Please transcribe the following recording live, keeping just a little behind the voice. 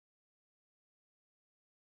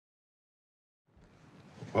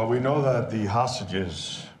Well, we know that the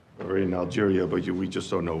hostages are in Algeria, but we just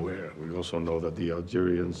don't know where. We also know that the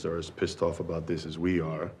Algerians are as pissed off about this as we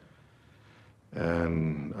are.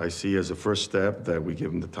 And I see as a first step that we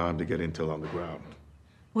give them the time to get intel on the ground.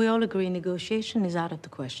 We all agree negotiation is out of the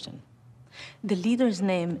question. The leader's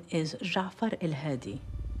name is Jafar El-Hadi.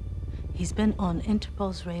 He's been on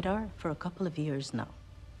Interpol's radar for a couple of years now.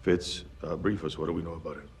 Fitz, brief us. What do we know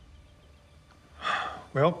about it?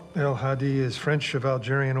 Well, El-Hadi is French of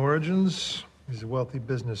Algerian origins. He's a wealthy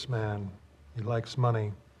businessman. He likes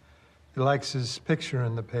money. He likes his picture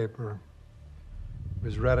in the paper. He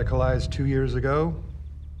was radicalized 2 years ago,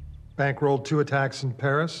 bankrolled 2 attacks in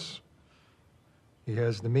Paris. He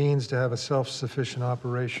has the means to have a self-sufficient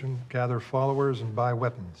operation, gather followers, and buy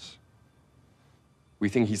weapons. We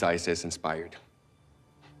think he's ISIS-inspired.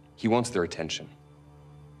 He wants their attention.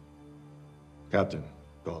 Captain,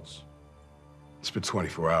 thoughts? It's been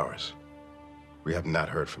 24 hours. We have not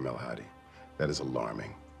heard from El-Hadi. That is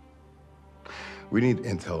alarming. We need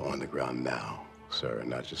intel on the ground now, sir, and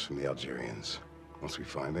not just from the Algerians. Once we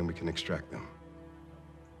find them, we can extract them.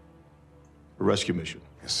 A rescue mission?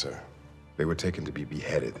 Yes, sir. They were taken to be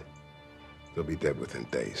beheaded. They'll be dead within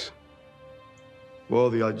days. Well,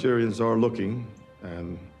 the Algerians are looking,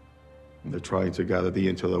 and they're trying to gather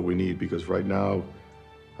the intel that we need, because right now,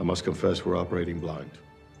 I must confess, we're operating blind.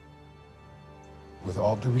 With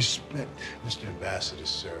all due respect, Mr. Ambassador,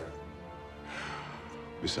 sir,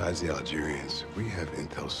 besides the Algerians, we have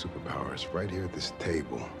intel superpowers right here at this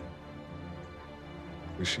table.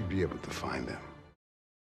 We should be able to find them.